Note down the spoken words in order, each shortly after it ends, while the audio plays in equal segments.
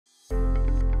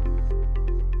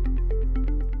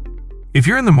If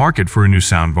you're in the market for a new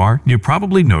soundbar, you've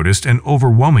probably noticed an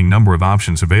overwhelming number of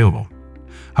options available.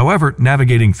 However,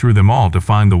 navigating through them all to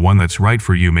find the one that's right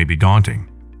for you may be daunting.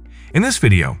 In this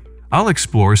video, I'll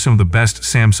explore some of the best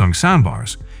Samsung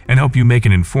soundbars and help you make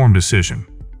an informed decision.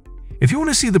 If you want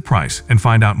to see the price and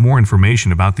find out more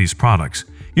information about these products,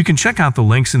 you can check out the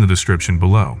links in the description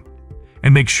below.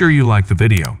 And make sure you like the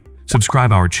video,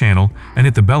 subscribe our channel, and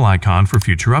hit the bell icon for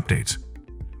future updates.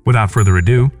 Without further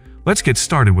ado, let's get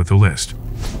started with the list.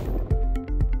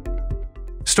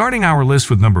 Starting our list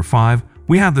with number 5,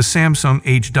 we have the Samsung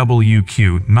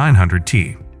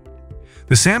HWQ900T.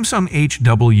 The Samsung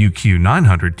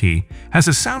HWQ900T has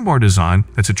a soundbar design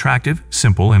that's attractive,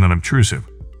 simple, and unobtrusive,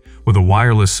 with a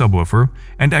wireless subwoofer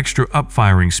and extra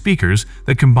up-firing speakers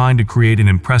that combine to create an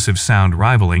impressive sound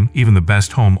rivaling even the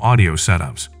best home audio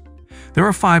setups. There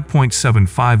are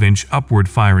 5.75-inch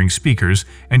upward-firing speakers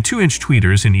and 2-inch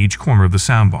tweeters in each corner of the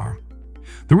soundbar.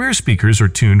 The rear speakers are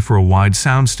tuned for a wide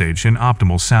soundstage and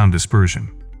optimal sound dispersion.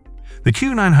 The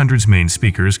Q900's main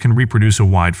speakers can reproduce a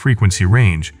wide frequency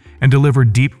range and deliver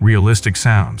deep, realistic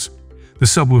sounds. The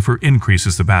subwoofer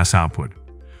increases the bass output,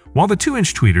 while the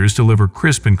 2-inch tweeters deliver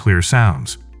crisp and clear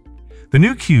sounds. The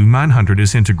new Q900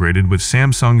 is integrated with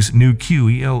Samsung's new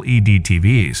QLED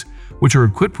TVs, which are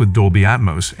equipped with Dolby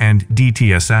Atmos and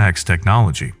DTS:X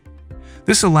technology.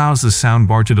 This allows the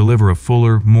soundbar to deliver a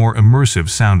fuller, more immersive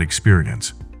sound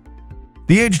experience.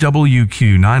 The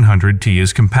HWQ900T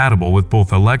is compatible with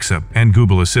both Alexa and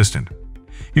Google Assistant.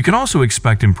 You can also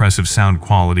expect impressive sound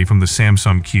quality from the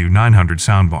Samsung Q900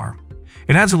 soundbar.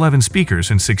 It has 11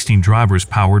 speakers and 16 drivers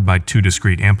powered by 2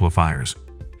 discrete amplifiers.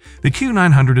 The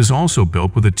Q900 is also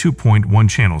built with a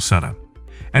 2.1-channel setup,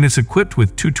 and it's equipped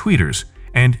with 2 tweeters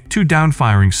and 2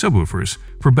 down-firing subwoofers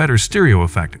for better stereo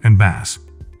effect and bass.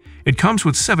 It comes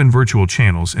with 7 virtual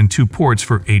channels and 2 ports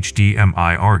for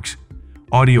HDMI AUX,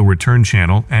 audio return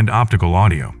channel, and optical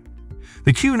audio.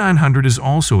 The Q900 is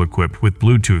also equipped with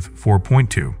Bluetooth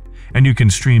 4.2, and you can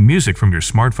stream music from your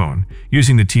smartphone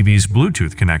using the TV's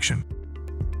Bluetooth connection.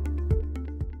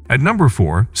 At number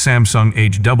 4, Samsung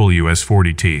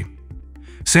AWS-40T.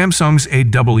 Samsung's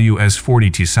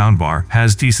AWS-40T soundbar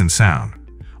has decent sound,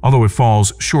 although it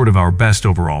falls short of our best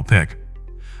overall pick.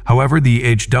 However, the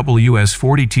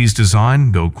AWS-40T's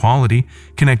design, build quality,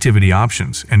 connectivity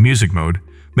options, and music mode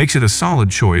makes it a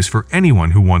solid choice for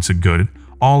anyone who wants a good,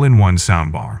 all-in-one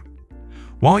soundbar.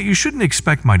 While you shouldn't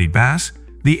expect mighty bass,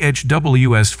 the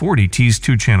AWS-40T's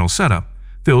 2-channel setup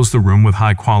fills the room with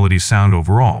high-quality sound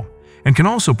overall, and can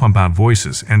also pump out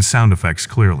voices and sound effects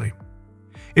clearly.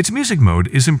 Its music mode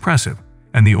is impressive,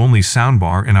 and the only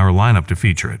soundbar in our lineup to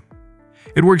feature it.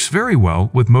 It works very well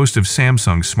with most of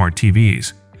Samsung's smart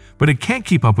TVs, but it can't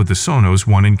keep up with the Sonos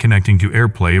one in connecting to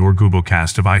AirPlay or Google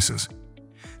Cast devices.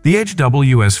 The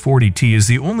AWS-40T is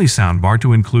the only soundbar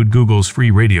to include Google's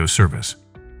free radio service.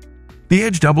 The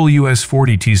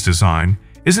AWS-40T's design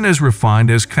isn't as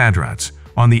refined as Quadrat's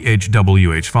on the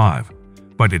HWH5,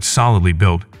 but it's solidly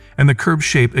built, and the curved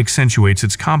shape accentuates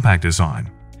its compact design,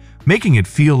 making it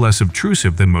feel less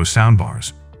obtrusive than most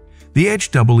soundbars. The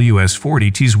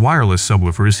HWS-40T's wireless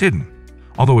subwoofer is hidden,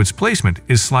 although its placement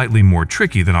is slightly more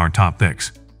tricky than our top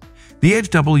picks. The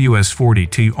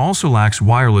HWS-40T also lacks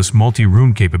wireless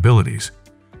multi-room capabilities,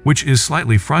 which is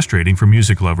slightly frustrating for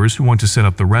music lovers who want to set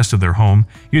up the rest of their home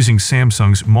using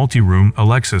Samsung's multi-room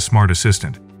Alexa Smart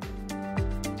Assistant.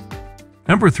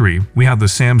 Number 3, we have the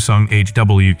Samsung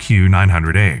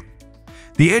HWQ900A.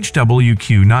 The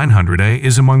HWQ900A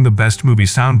is among the best movie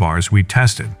soundbars we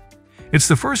tested. It's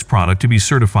the first product to be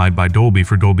certified by Dolby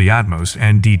for Dolby Atmos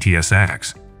and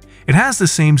DTS:X. It has the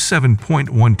same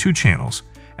 7.12 channels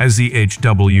as the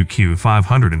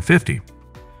HWQ550,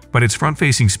 but its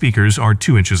front-facing speakers are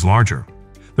 2 inches larger.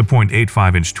 The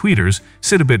 0.85-inch tweeters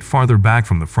sit a bit farther back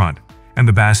from the front, and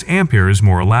the bass ampere is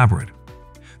more elaborate.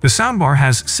 The soundbar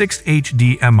has 6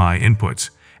 HDMI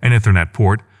inputs, an Ethernet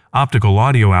port, optical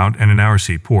audio out, and an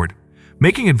RC port,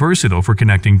 making it versatile for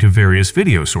connecting to various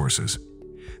video sources.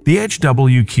 The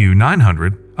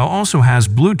HWQ900 also has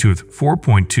Bluetooth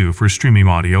 4.2 for streaming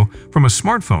audio from a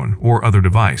smartphone or other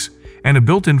device, and a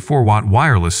built-in 4-watt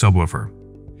wireless subwoofer.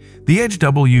 The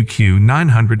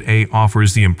HWQ900A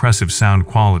offers the impressive sound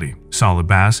quality, solid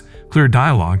bass, clear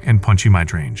dialogue, and punchy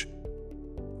mid-range.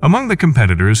 Among the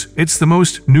competitors, it's the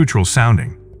most neutral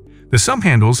sounding. The sub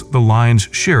handles the lion's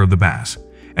share of the bass,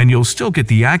 and you'll still get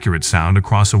the accurate sound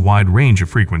across a wide range of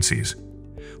frequencies.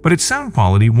 But its sound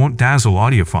quality won't dazzle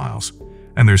audiophiles,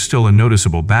 and there's still a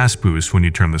noticeable bass boost when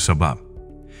you turn the sub up.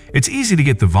 It's easy to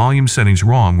get the volume settings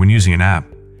wrong when using an app,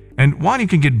 And while you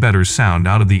can get better sound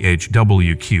out of the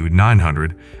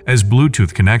HWQ900 as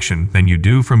Bluetooth connection than you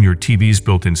do from your TV's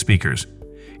built-in speakers,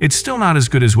 it's still not as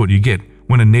good as what you get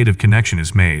when a native connection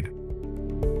is made.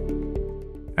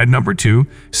 At number 2,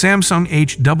 Samsung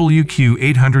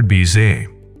HWQ800BZ.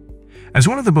 As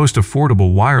one of the most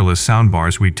affordable wireless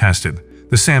soundbars we tested,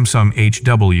 the Samsung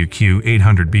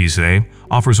HWQ800BZ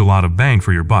offers a lot of bang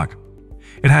for your buck.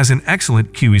 It has an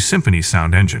excellent QE Symphony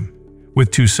sound engine, with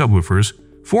 2 subwoofers,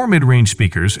 4 mid-range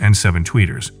speakers, and 7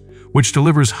 tweeters, which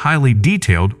delivers highly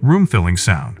detailed, room-filling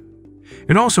sound.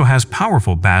 It also has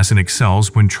powerful bass and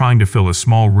excels when trying to fill a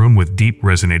small room with deep,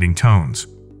 resonating tones.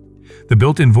 The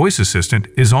built-in voice assistant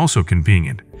is also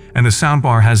convenient, and the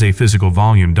soundbar has a physical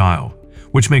volume dial,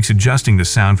 which makes adjusting the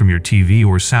sound from your TV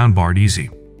or soundbar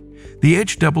easy. The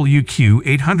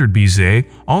HWQ800BZ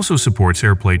also supports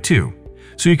AirPlay too,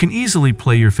 so you can easily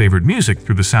play your favorite music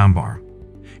through the soundbar.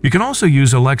 You can also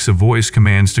use Alexa voice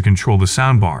commands to control the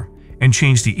soundbar and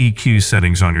change the EQ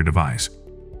settings on your device.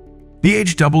 The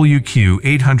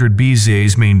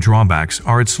HWQ800BZ's main drawbacks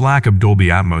are its lack of Dolby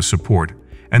Atmos support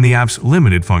and the app's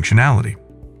limited functionality.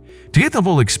 To get the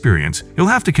full experience, you'll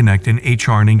have to connect an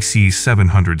HRNing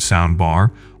C700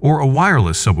 soundbar or a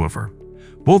wireless subwoofer,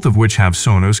 both of which have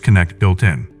Sonos Connect built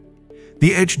in.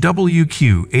 The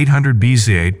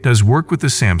HWQ800BZ does work with the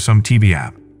Samsung TV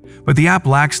app, but the app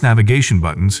lacks navigation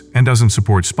buttons and doesn't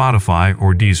support Spotify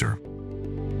or Deezer.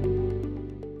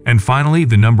 And finally,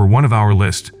 the number 1 of our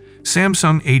list,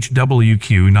 Samsung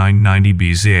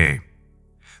HWQ990BZ.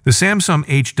 The Samsung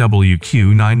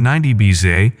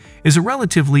HWQ990BZ is a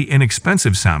relatively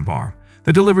inexpensive soundbar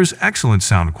that delivers excellent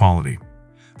sound quality.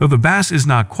 Though the bass is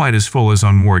not quite as full as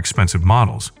on more expensive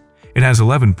models, it has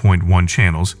 11.1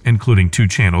 channels, including 2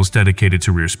 channels dedicated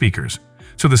to rear speakers,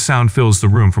 so the sound fills the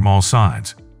room from all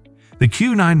sides. The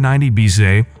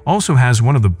Q990BZ also has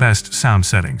one of the best sound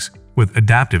settings, with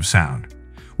adaptive sound,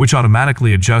 which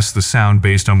automatically adjusts the sound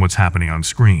based on what's happening on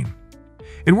screen.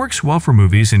 It works well for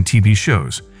movies and TV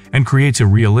shows, and creates a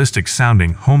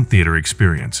realistic-sounding home theater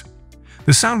experience.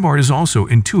 The soundbar is also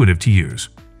intuitive to use.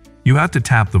 You have to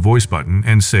tap the voice button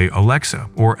and say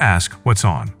 "Alexa" or ask "What's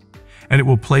on?" and it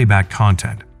will play back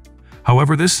content.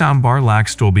 However, this soundbar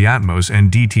lacks Dolby Atmos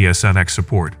and DTS-AX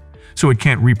support, so it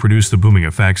can't reproduce the booming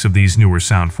effects of these newer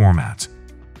sound formats.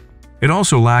 It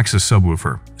also lacks a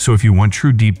subwoofer, so if you want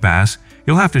true deep bass,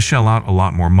 you'll have to shell out a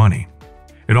lot more money.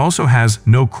 It also has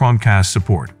no Chromecast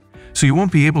support, so you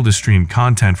won't be able to stream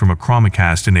content from a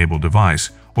Chromecast-enabled device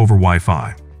over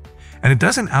Wi-Fi. And it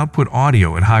doesn't output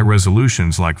audio at high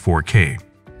resolutions like 4K.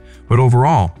 But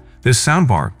overall, this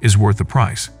soundbar is worth the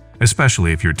price,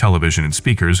 especially if your television and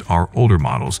speakers are older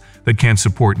models that can't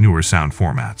support newer sound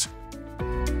formats.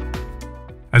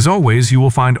 As always, you will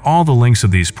find all the links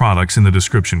of these products in the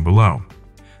description below.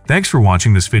 Thanks for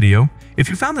watching this video. If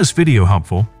you found this video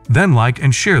helpful, then like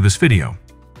and share this video.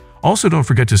 Also, don't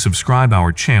forget to subscribe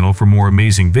our channel for more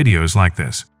amazing videos like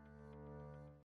this.